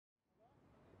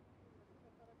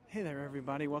Hey there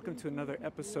everybody, welcome to another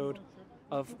episode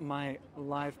of my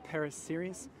live Paris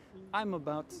series. I'm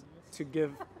about to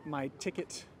give my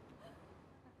ticket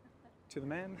to the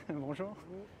man. Bonjour.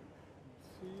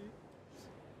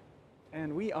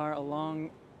 And we are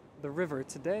along the river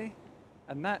today,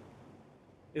 and that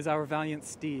is our valiant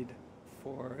steed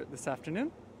for this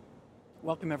afternoon.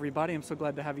 Welcome everybody, I'm so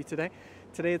glad to have you today.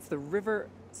 Today it's the River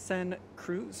Seine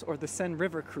Cruise, or the Seine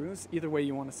River Cruise, either way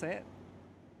you want to say it.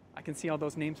 I can see all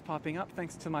those names popping up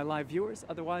thanks to my live viewers.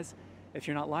 Otherwise, if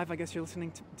you're not live, I guess you're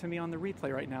listening to me on the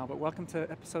replay right now. But welcome to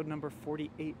episode number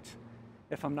 48,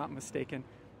 if I'm not mistaken.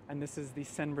 And this is the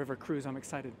Seine River Cruise. I'm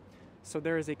excited. So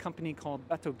there is a company called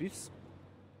waterways,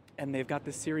 and they've got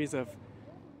this series of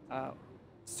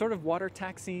sort of water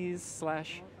taxis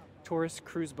slash tourist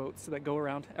cruise boats that go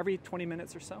around every 20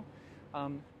 minutes or so.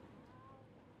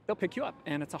 They'll pick you up,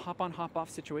 and it's a hop-on, hop-off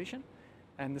situation.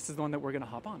 And this is the one that we're going to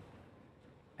hop on.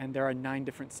 And there are 9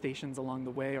 different stations along the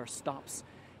way, or stops.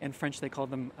 In French, they call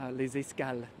them les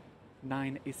escales,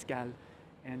 9 escales.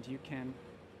 And you can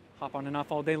hop on and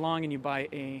off all day long, and you buy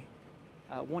a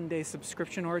 1-day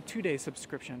subscription or a 2-day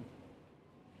subscription.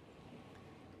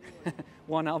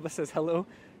 Juan Alba says, hello,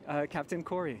 Captain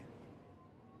Corey.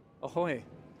 Ahoy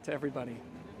to everybody.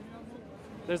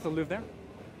 There's the Louvre there.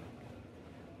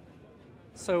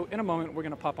 So in a moment, we're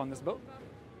going to pop on this boat.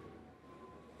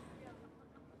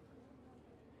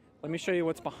 Let me show you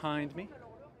what's behind me.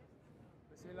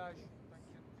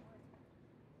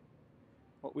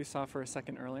 What we saw for a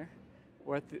second earlier.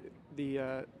 We're at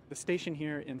the station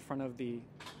here in front of the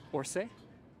Orsay.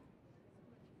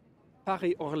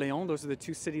 Paris, Orléans, those are the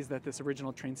 2 cities that this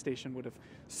original train station would have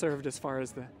served as far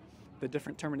as the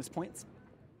different terminus points.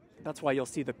 That's why you'll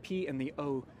see the P and the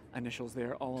O initials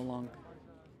there all along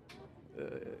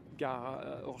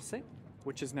Gare Orsay,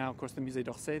 which is now, of course, the Musée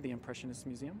d'Orsay, the Impressionist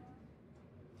Museum.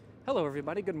 Hello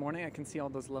everybody, good morning. I can see all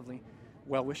those lovely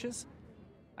well wishes.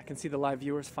 I can see the live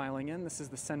viewers filing in. This is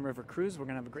the Seine River Cruise. We're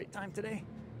going to have a great time today.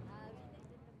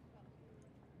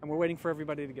 And we're waiting for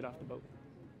everybody to get off the boat.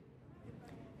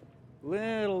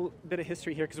 Little bit of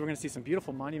history here because we're going to see some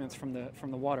beautiful monuments from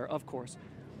the water, of course.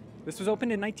 This was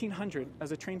opened in 1900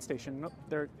 as a train station. Nope,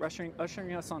 they're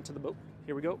ushering us onto the boat.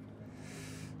 Here we go.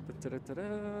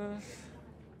 Da-da-da-da.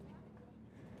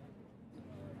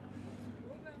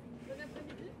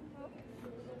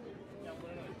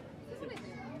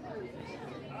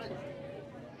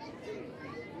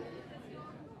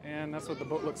 And that's what the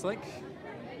boat looks like.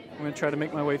 I'm going to try to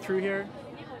make my way through here.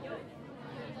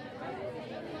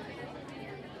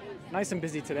 Nice and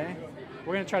busy today.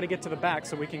 We're going to try to get to the back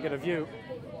so we can get a view.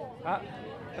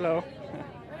 Hello.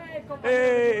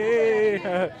 Hey!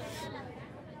 Here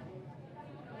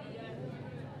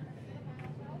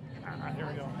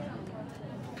we go.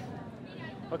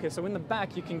 Okay, so in the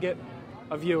back you can get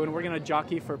a view, and we're going to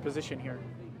jockey for position here.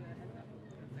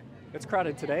 It's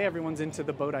crowded today. Everyone's into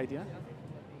the boat idea.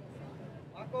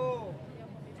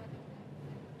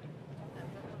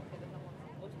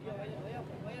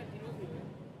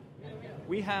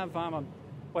 We have, I'm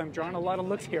drawing a lot of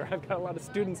looks here. I've got a lot of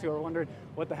students who are wondering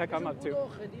what the heck I'm up to.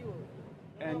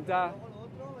 And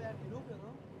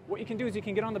what you can do is you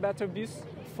can get on the bateau bus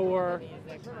for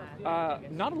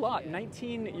not a lot,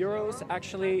 19 euros.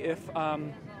 Actually, if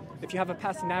you have a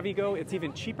Pass Navigo, it's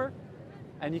even cheaper,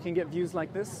 and you can get views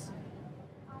like this.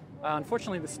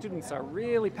 Unfortunately, the students are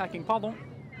really packing. Pardon,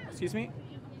 excuse me.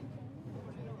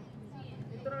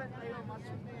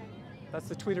 That's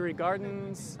the Tuileries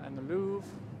Gardens and the Louvre.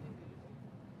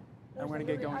 And we're going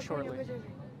to get going shortly.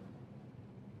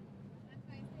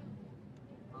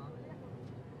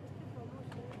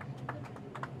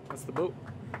 That's the boat.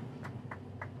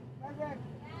 Perfect.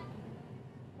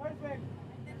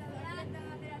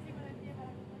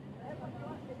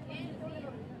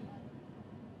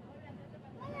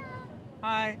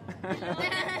 Hi.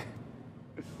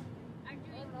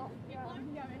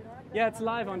 Yeah, it's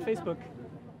live on Facebook.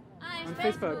 On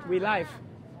Facebook, we live,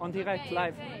 on direct,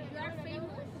 live. You are famous?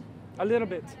 A little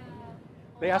bit.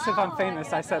 They asked if I'm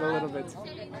famous, I said a little bit.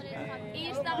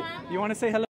 Instagram? You want to say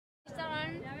hello?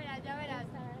 Instagram?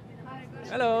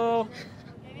 Hello.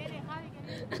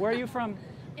 Where are you from?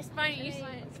 Spanish.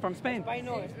 From Spain?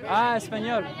 Ah,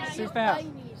 Espanol. Super.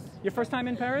 Your first time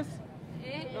in Paris?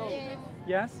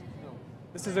 Yes?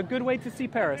 This is a good way to see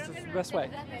Paris. It's the best way.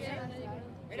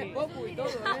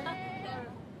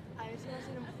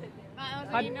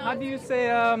 How do you say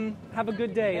have a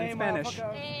good day in Spanish?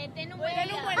 Ten un buen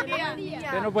día.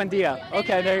 Ten un buen día.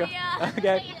 Okay, there you go.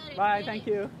 Okay, bye, thank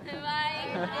you.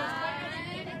 Bye.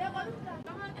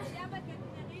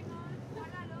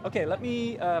 Okay, let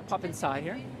me pop inside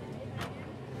here.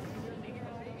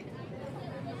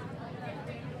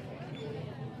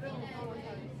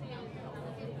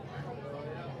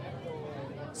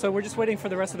 So we're just waiting for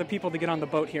the rest of the people to get on the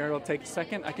boat here. It'll take a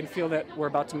second. I can feel that we're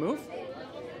about to move.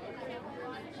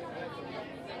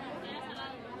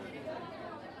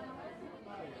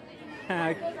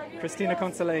 Christina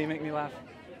Consolet, you make me laugh.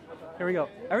 Here we go.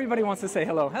 Everybody wants to say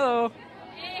hello. Hello.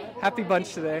 Happy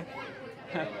bunch today.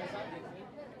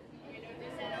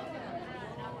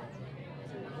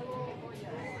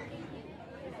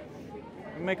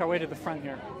 We'll make our way to the front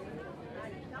here.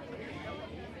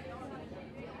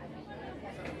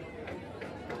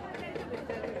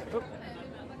 Oop.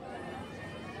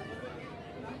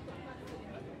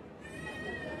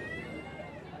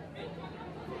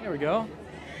 There we go.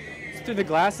 It's through the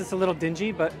glass. It's a little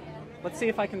dingy, but let's see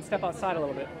if I can step outside a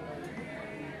little bit.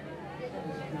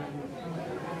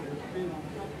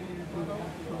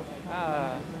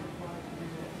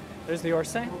 There's the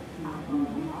Orsay.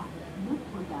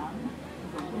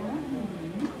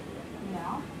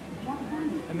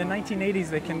 In the 1980s,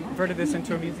 they converted this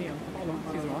into a museum.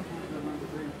 Excuse me.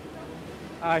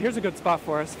 Here's a good spot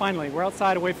for us. Finally, we're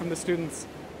outside away from the students.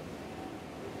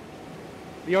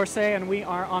 The Orsay, and we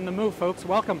are on the move, folks.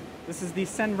 Welcome. This is the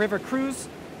Seine River Cruise,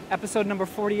 episode number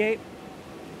 48.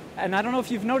 And I don't know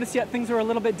if you've noticed yet, things are a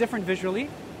little bit different visually.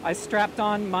 I strapped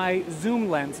on my zoom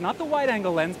lens, not the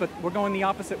wide-angle lens, but we're going the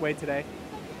opposite way today.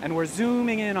 And we're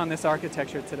zooming in on this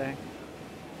architecture today.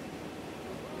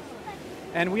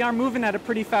 And we are moving at a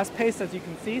pretty fast pace, as you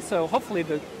can see, so hopefully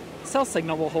the cell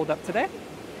signal will hold up today.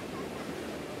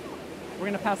 We're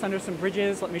going to pass under some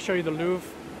bridges. Let me show you the Louvre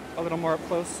a little more up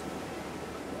close.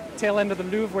 Tail end of the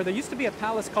Louvre, where there used to be a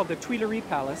palace called the Tuileries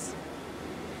Palace.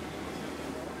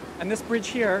 And this bridge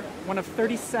here, one of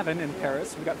 37 in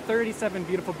Paris. We've got 37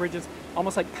 beautiful bridges,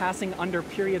 almost like passing under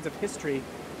periods of history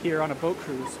here on a boat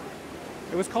cruise.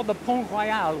 It was called the Pont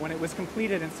Royal when it was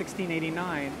completed in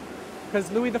 1689,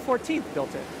 because Louis XIV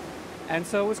built it. And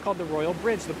so it was called the Royal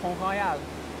Bridge, the Pont Royal.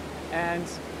 And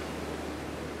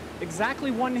exactly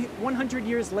 100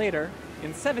 years later,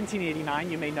 in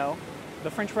 1789, you may know, the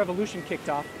French Revolution kicked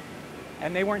off,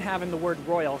 and they weren't having the word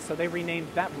royal, so they renamed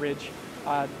that bridge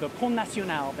the Pont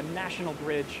National, the National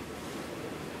Bridge.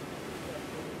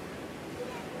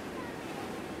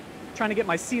 Trying to get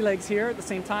my sea legs here at the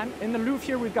same time. In the Louvre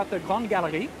here, we've got the Grande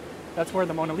Galerie. That's where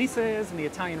the Mona Lisa is and the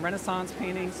Italian Renaissance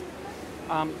paintings.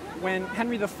 When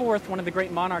Henry IV, one of the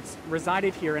great monarchs,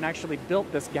 resided here and actually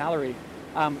built this gallery,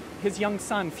 his young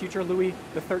son, future Louis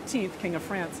XIII, King of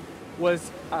France,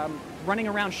 was running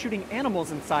around shooting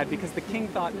animals inside because the king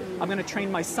thought, I'm going to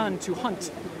train my son to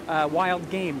hunt wild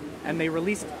game. And they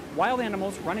released wild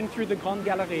animals running through the Grande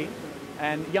Galerie,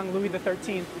 and young Louis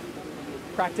XIII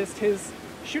practiced his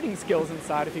shooting skills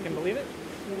inside, if you can believe it.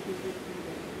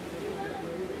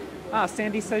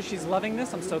 Sandy says she's loving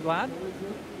this. I'm so glad.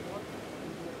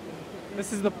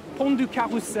 This is the Pont du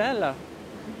Carrousel.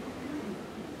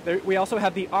 We also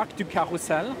have the Arc du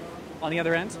Carrousel on the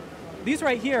other end. These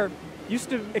right here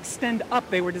used to extend up.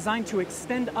 They were designed to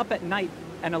extend up at night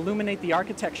and illuminate the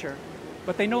architecture,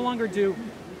 but they no longer do.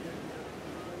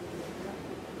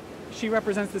 She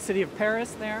represents the city of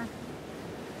Paris there.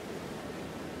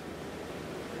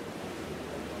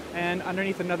 And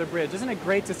underneath another bridge. Isn't it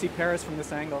great to see Paris from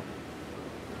this angle?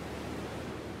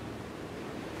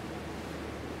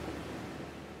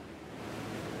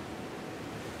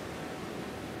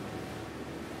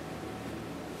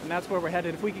 And that's where we're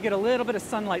headed. If we could get a little bit of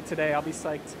sunlight today, I'll be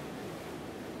psyched.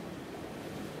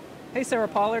 Hey, Sarah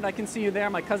Pollard, I can see you there.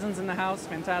 My cousin's in the house.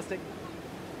 Fantastic.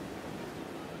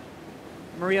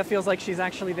 Maria feels like she's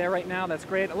actually there right now. That's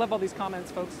great. I love all these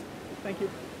comments, folks. Thank you.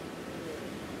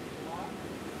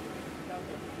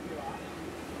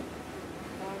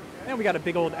 And we got a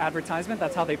big old advertisement.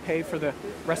 That's how they pay for the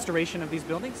restoration of these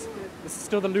buildings. This is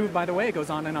still the Louvre, by the way. It goes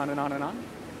on and on and on and on.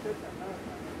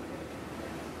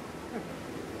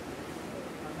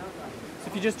 So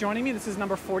if you're just joining me, this is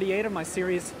number 48 of my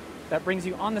series that brings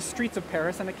you on the streets of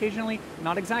Paris, and occasionally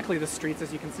not exactly the streets,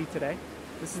 as you can see today.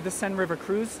 This is the Seine River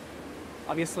Cruise.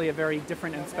 Obviously a very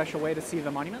different and special way to see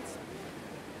the monuments.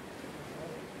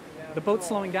 The boat's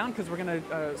slowing down because we're going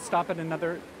to stop at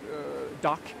another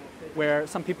dock where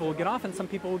some people will get off and some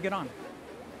people will get on.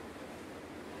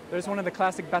 There's one of the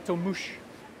classic bateaux mouches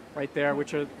right there,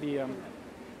 which are the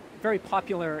very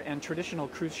popular and traditional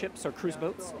cruise ships or cruise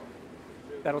boats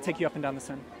that'll take you up and down the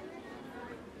Seine.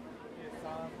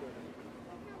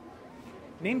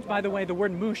 Named, by the way, the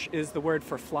word mouche is the word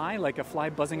for fly, like a fly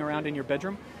buzzing around in your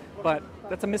bedroom. But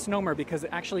that's a misnomer because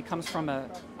it actually comes from a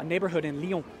neighborhood in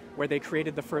Lyon where they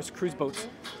created the first cruise boats.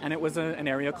 And it was an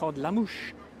area called La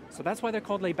Mouche. So that's why they're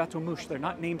called les bateaux mouches. They're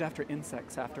not named after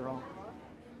insects, after all.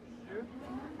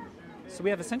 So we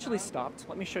have essentially stopped.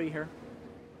 Let me show you here.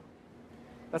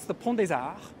 That's the Pont des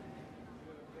Arts.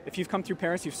 If you've come through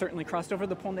Paris, you've certainly crossed over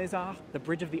the Pont des Arts, the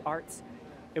Bridge of the Arts.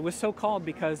 It was so called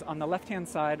because on the left-hand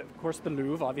side, of course, the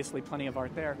Louvre, obviously plenty of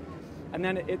art there. And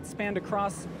then it spanned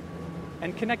across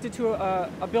and connected to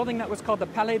a building that was called the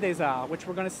Palais des Arts, which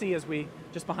we're going to see as we,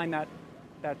 just behind that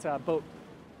boat,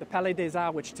 the Palais des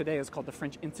Arts, which today is called the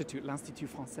French Institute, l'Institut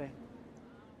Français.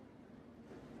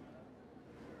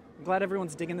 I'm glad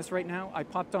everyone's digging this right now. I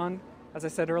popped on, as I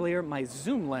said earlier, my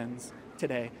zoom lens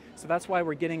today. So that's why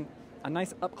we're getting a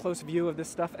nice up-close view of this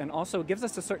stuff, and also gives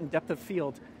us a certain depth of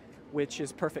field, which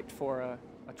is perfect for a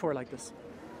tour like this.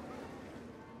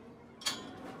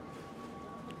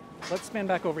 Let's span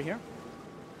back over here.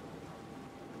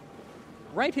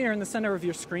 Right here in the center of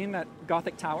your screen, that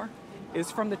Gothic tower, is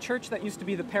from the church that used to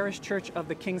be the parish church of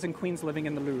the kings and queens living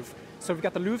in the Louvre. So we've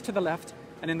got the Louvre to the left,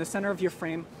 and in the center of your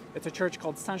frame, it's a church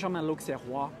called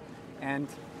Saint-Germain-l'Auxerrois. And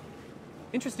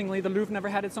interestingly, the Louvre never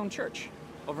had its own church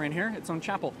over in here, its own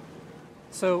chapel.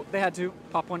 So they had to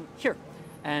pop one here.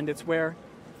 And it's where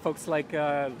folks like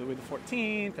Louis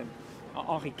XIV and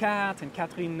Henri IV and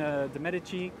Catherine de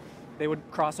Medici, they would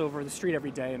cross over the street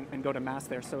every day and go to Mass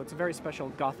there. So it's a very special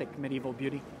Gothic medieval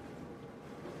beauty.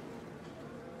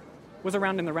 Was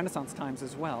around in the Renaissance times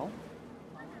as well.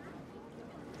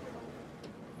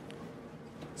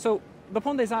 So the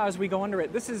Pont des Arts, as we go under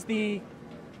it, this is the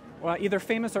either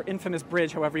famous or infamous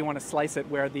bridge, however you want to slice it,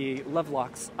 where the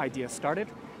lovelocks idea started.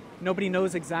 Nobody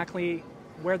knows exactly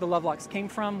where the lovelocks came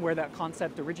from, where that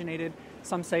concept originated.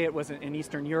 Some say it was in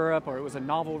Eastern Europe, or it was a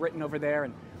novel written over there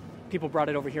and people brought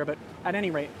it over here. But at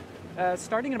any rate,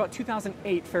 starting in about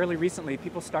 2008, fairly recently,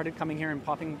 people started coming here and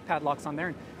popping padlocks on there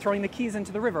and throwing the keys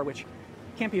into the river, which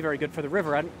can't be very good for the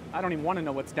river. I don't even want to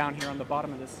know what's down here on the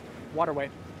bottom of this waterway.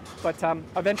 But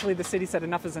eventually the city said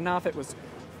enough is enough. It was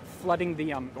flooding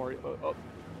the,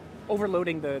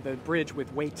 overloading the bridge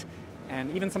with weight, and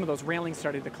even some of those railings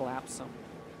started to collapse. So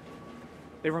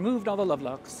they removed all the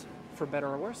lovelocks, for better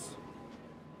or worse.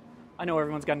 I know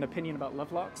everyone's got an opinion about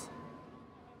lovelocks.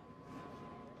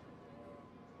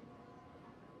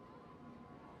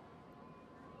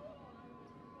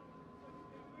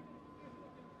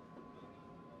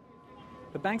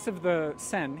 The banks of the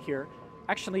Seine here,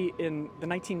 actually in the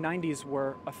 1990s,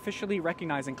 were officially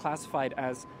recognized and classified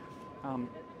as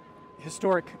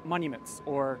historic monuments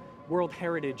or World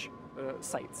Heritage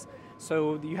sites.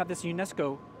 So you have this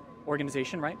UNESCO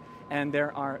organization, right? And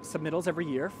there are submittals every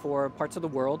year for parts of the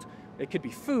world. It could be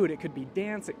food, it could be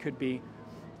dance, it could be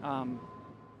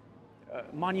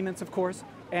monuments, of course,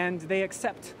 and they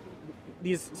accept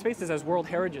these spaces as World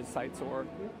Heritage sites or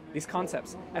these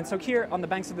concepts. And so here on the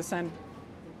banks of the Seine,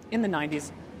 in the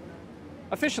 90s,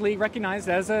 officially recognized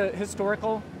as a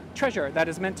historical treasure that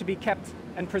is meant to be kept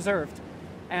and preserved.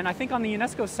 And I think on the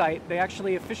UNESCO site, they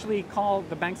actually officially call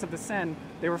the banks of the Seine,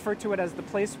 they refer to it as the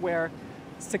place where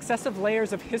successive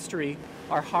layers of history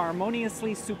are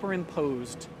harmoniously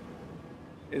superimposed,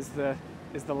 is the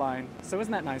line. So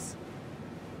isn't that nice?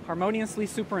 Harmoniously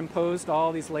superimposed,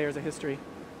 all these layers of history.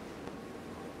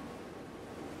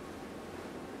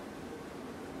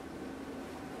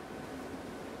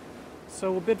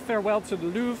 So we'll bid farewell to the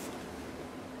Louvre.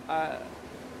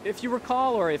 If you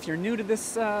recall, or if you're new to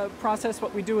this process,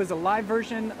 what we do is a live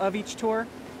version of each tour,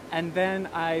 and then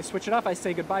I switch it up. I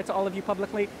say goodbye to all of you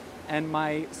publicly, and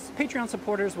my Patreon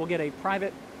supporters will get a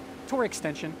private tour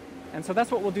extension. And so that's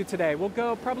what we'll do today. We'll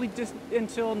go probably just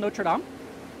until Notre Dame,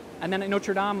 and then at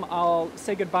Notre Dame, I'll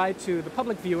say goodbye to the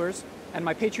public viewers, and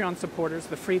my Patreon supporters,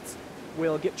 the Frites,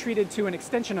 will get treated to an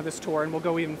extension of this tour, and we'll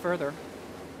go even further.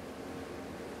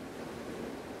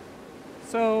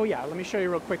 So yeah, let me show you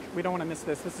real quick. We don't want to miss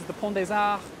this. This is the Pont des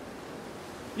Arts.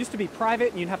 Used to be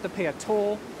private, and you'd have to pay a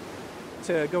toll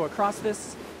to go across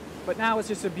this. But now it's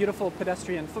just a beautiful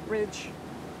pedestrian footbridge.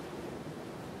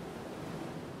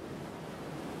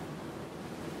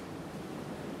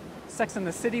 Sex and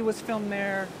the City was filmed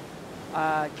there.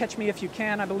 Catch Me If You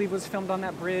Can, I believe, was filmed on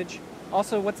that bridge.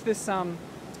 Also, what's this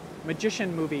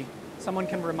magician movie? Someone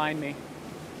can remind me.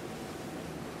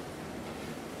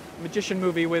 Magician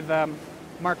movie with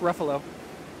Mark Ruffalo.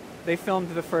 They filmed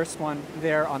the first one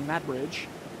there on that bridge.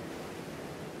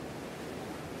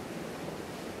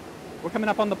 We're coming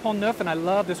up on the Pont Neuf, and I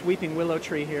love this weeping willow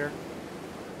tree here.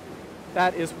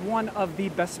 That is one of the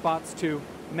best spots to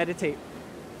meditate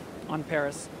on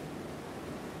Paris.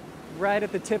 Right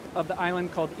at the tip of the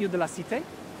island called Ile de la Cité,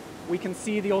 we can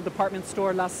see the old department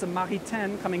store La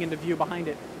Samaritaine coming into view behind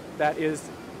it. That is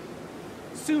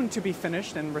soon to be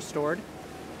finished and restored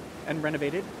and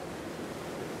renovated.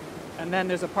 And then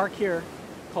there's a park here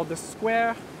called the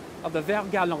Square of the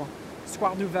Vert Galant,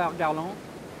 Square du Vert Galant.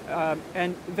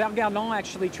 And Vergarlant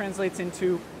actually translates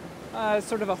into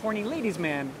sort of a horny ladies'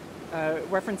 man,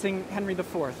 referencing Henry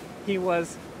IV. He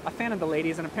was a fan of the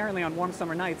ladies, and apparently on warm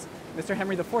summer nights, Mr.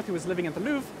 Henry IV, who was living at the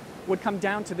Louvre, would come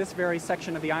down to this very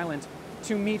section of the island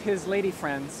to meet his lady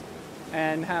friends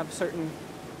and have certain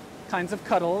kinds of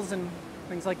cuddles and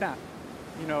things like that.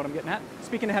 You know what I'm getting at.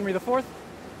 Speaking of Henry IV,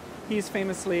 he's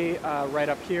famously right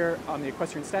up here on the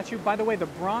equestrian statue. By the way, the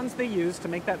bronze they used to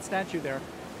make that statue there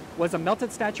was a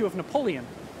melted statue of Napoleon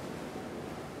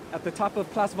at the top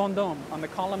of Place Vendôme, on the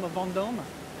column of Vendôme.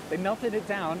 They melted it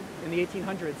down in the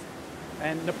 1800s,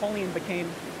 and Napoleon became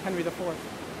Henry IV.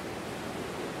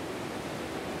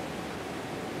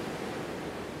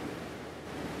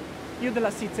 Ile de la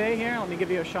Cité here, let me give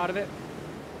you a shot of it.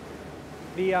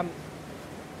 The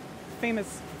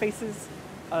famous faces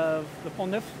of the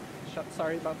Pont Neuf.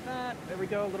 Sorry about that. There we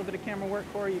go, a little bit of camera work,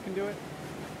 Corey, you can do it.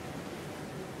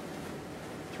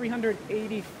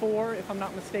 384, if I'm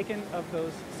not mistaken, of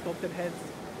those sculpted heads.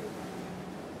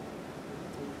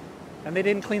 And they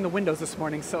didn't clean the windows this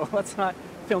morning, so let's not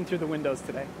film through the windows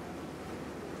today.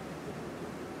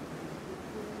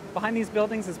 Behind these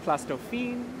buildings is Place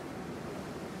Dauphine,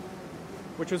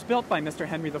 which was built by Mr.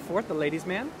 Henry IV, the ladies'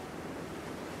 man,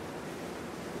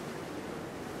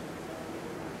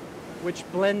 which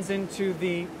blends into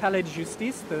the Palais de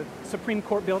Justice, the Supreme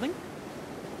Court building.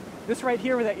 This right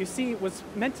here that you see was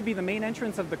meant to be the main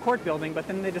entrance of the court building, but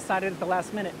then they decided at the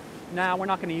last minute, nah, we're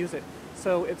not going to use it.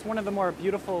 So it's one of the more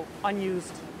beautiful,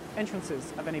 unused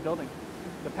entrances of any building,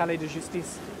 the Palais de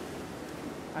Justice.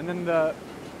 And then the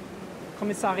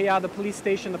Commissariat, the police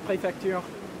station, the Préfecture,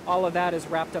 all of that is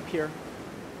wrapped up here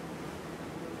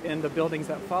in the buildings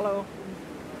that follow.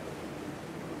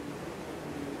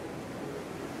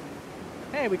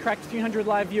 Hey, we cracked 300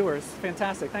 live viewers.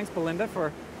 Fantastic. Thanks, Belinda,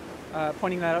 for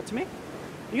pointing that out to me.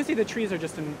 You can see the trees are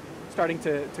just starting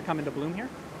to come into bloom here.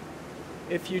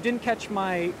 If you didn't catch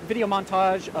my video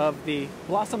montage of the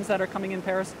blossoms that are coming in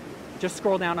Paris, just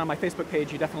scroll down on my Facebook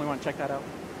page. You definitely want to check that out.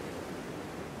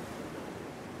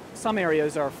 Some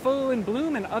areas are full in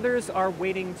bloom and others are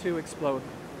waiting to explode.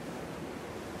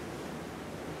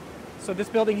 So this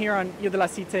building here on Ile de la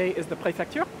Cité is the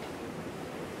Préfecture.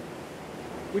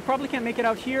 We probably can't make it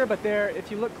out here, but there,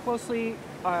 if you look closely,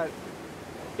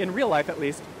 in real life at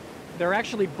least, there are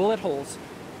actually bullet holes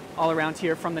all around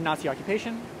here from the Nazi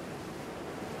occupation.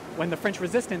 When the French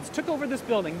resistance took over this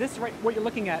building, this right, what you're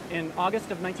looking at in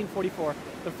August of 1944,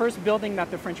 the first building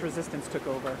that the French resistance took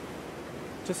over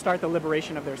to start the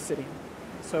liberation of their city.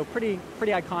 So pretty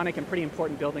iconic and pretty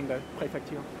important building, the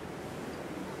Préfecture.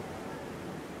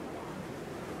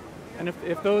 And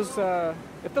if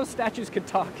those statues could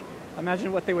talk,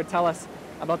 imagine what they would tell us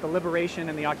about the liberation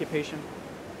and the occupation.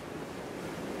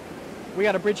 We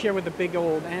got a bridge here with the big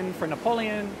old N for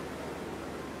Napoleon.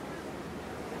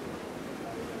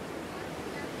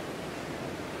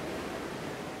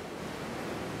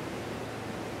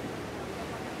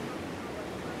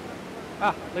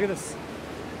 Ah, look at this.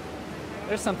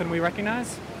 There's something we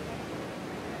recognize.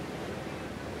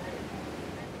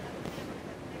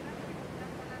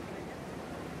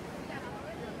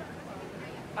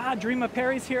 Ah, Dreama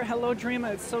Perry's here. Hello,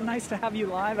 Dreama. It's so nice to have you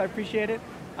live. I appreciate it.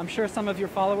 I'm sure some of your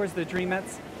followers, the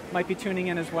Dreamettes, might be tuning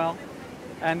in as well.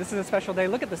 And this is a special day.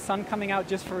 Look at the sun coming out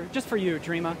just for you,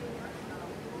 Dreama.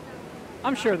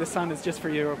 I'm sure the sun is just for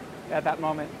you at that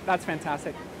moment. That's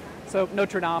fantastic. So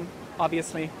Notre Dame,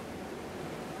 obviously.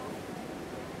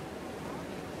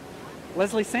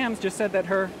 Leslie Sams just said that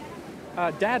her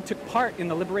dad took part in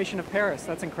the liberation of Paris.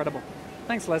 That's incredible.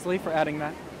 Thanks, Leslie, for adding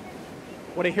that.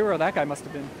 What a hero that guy must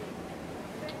have been.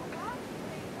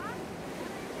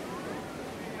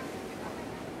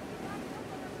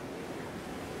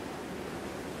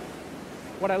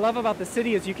 What I love about the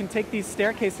city is you can take these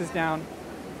staircases down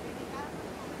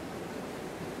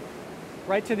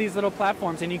right to these little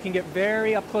platforms and you can get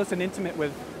very up close and intimate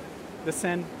with the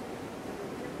Seine.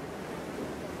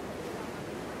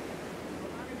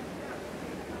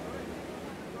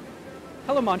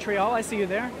 Hello, Montreal. I see you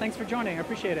there. Thanks for joining. I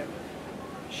appreciate it.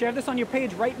 Share this on your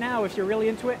page right now if you're really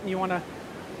into it and you want to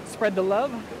spread the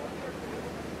love.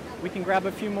 We can grab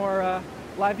a few more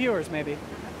live viewers, maybe.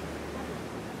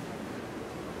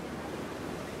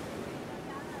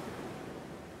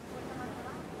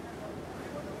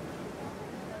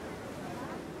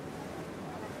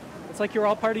 It's like you're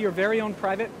all part of your very own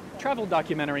private travel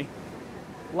documentary,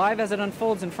 live as it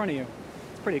unfolds in front of you.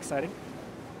 It's pretty exciting.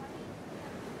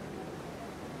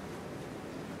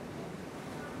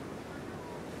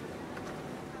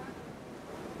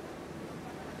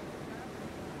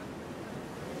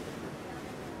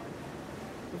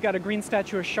 We've got a green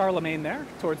statue of Charlemagne there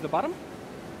towards the bottom.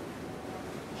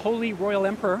 Holy Royal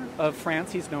Emperor of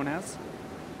France, he's known as.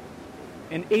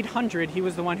 In 800, he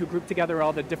was the one who grouped together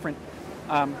all the different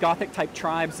Gothic-type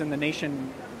tribes in the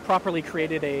nation, properly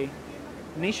created a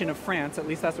nation of France. At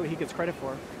least that's what he gets credit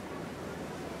for.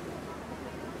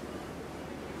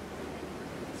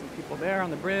 Some people there on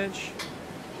the bridge.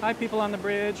 Hi, people on the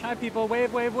bridge. Hi, people.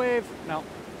 Wave, wave, wave. No,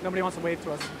 nobody wants to wave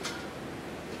to us.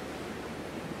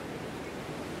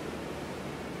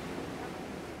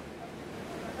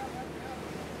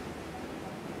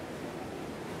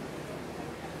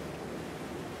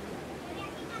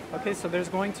 Okay, so there's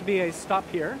going to be a stop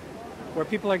here where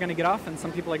people are going to get off and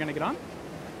some people are going to get on.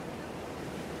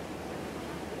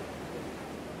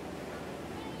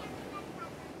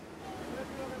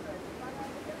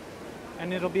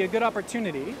 And it'll be a good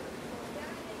opportunity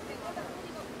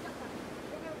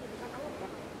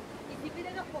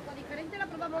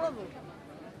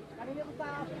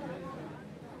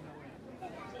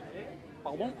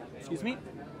pardon, excuse me.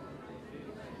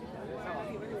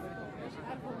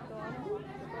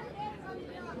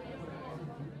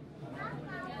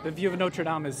 The view of Notre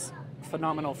Dame is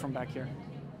phenomenal from back here.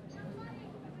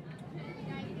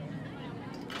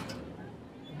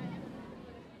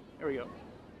 Here we go.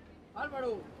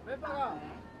 Álvaro, ven para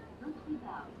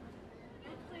acá.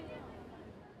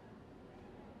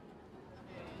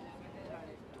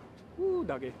 Ooh,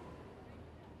 doggy.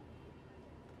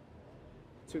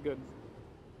 Too good.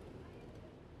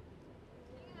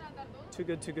 Too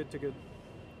good, too good, too good.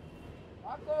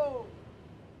 Paco.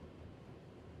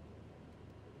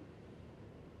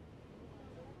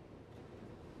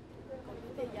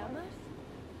 ¿Te llamas?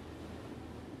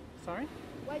 Sorry?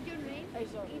 What's your name?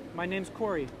 My name's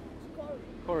Corey.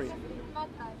 Corey.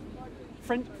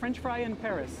 French Fry in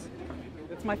Paris.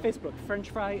 It's my Facebook, French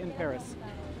Fry in Paris.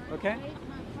 Okay?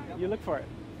 You look for it.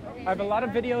 I have a lot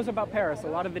of videos about Paris, a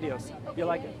lot of videos. You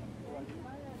like it?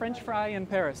 French Fry in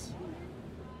Paris.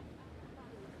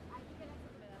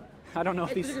 I don't know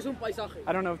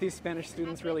if these Spanish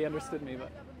students really understood me, but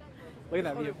look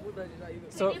at that view.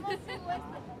 So,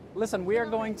 listen, we are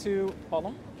going to. Hold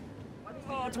on.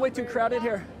 Oh, it's way too crowded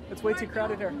here. It's way too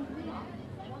crowded here.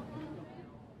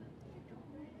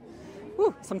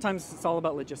 Whew, sometimes it's all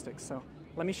about logistics. So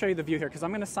let me show you the view here, because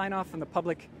I'm going to sign off on the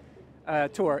public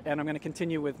tour, and I'm going to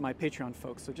continue with my Patreon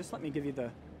folks. So just let me give you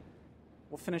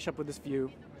we'll finish up with this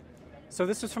view. So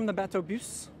this is from the Bateau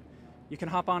Bus. You can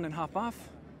hop on and hop off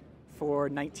for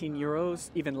 19 euros,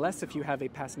 even less if you have a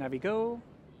Pass Navigo.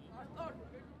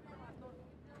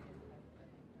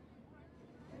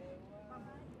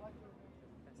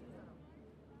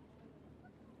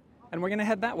 And we're going to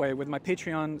head that way with my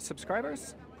Patreon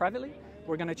subscribers privately.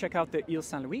 We're going to check out the Ile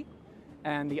Saint-Louis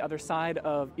and the other side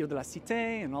of Ile de la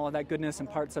Cité and all of that goodness and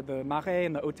parts of the Marais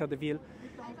and the Hôtel de Ville.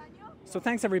 So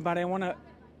thanks, everybody. I'm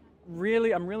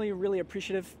really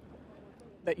appreciative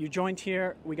that you joined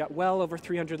here. We got well over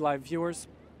 300 live viewers.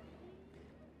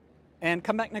 And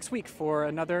come back next week for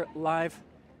another live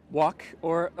walk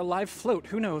or a live float,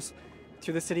 who knows,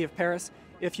 through the city of Paris.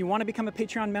 If you want to become a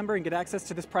Patreon member and get access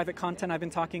to this private content I've been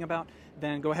talking about,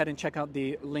 then go ahead and check out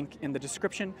the link in the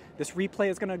description. This replay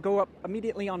is going to go up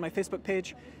immediately on my Facebook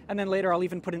page, and then later I'll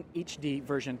even put an HD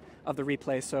version of the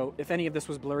replay. So if any of this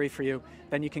was blurry for you,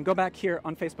 then you can go back here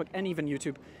on Facebook and even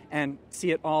YouTube and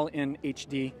see it all in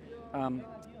HD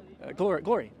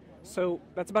glory. So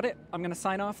that's about it. I'm going to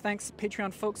sign off. Thanks,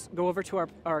 Patreon folks. Go over to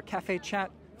our Café Chat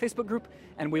Facebook group,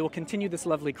 and we will continue this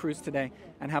lovely cruise today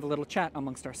and have a little chat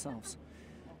amongst ourselves.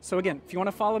 So again, if you want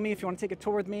to follow me, if you want to take a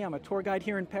tour with me, I'm a tour guide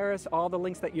here in Paris. All the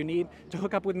links that you need to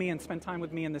hook up with me and spend time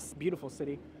with me in this beautiful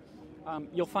city,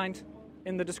 you'll find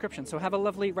in the description. So have a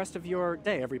lovely rest of your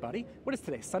day, everybody. What is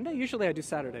today? Sunday? Usually I do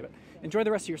Saturday, but enjoy the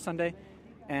rest of your Sunday,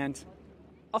 and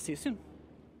I'll see you soon.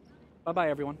 Bye-bye,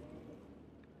 everyone.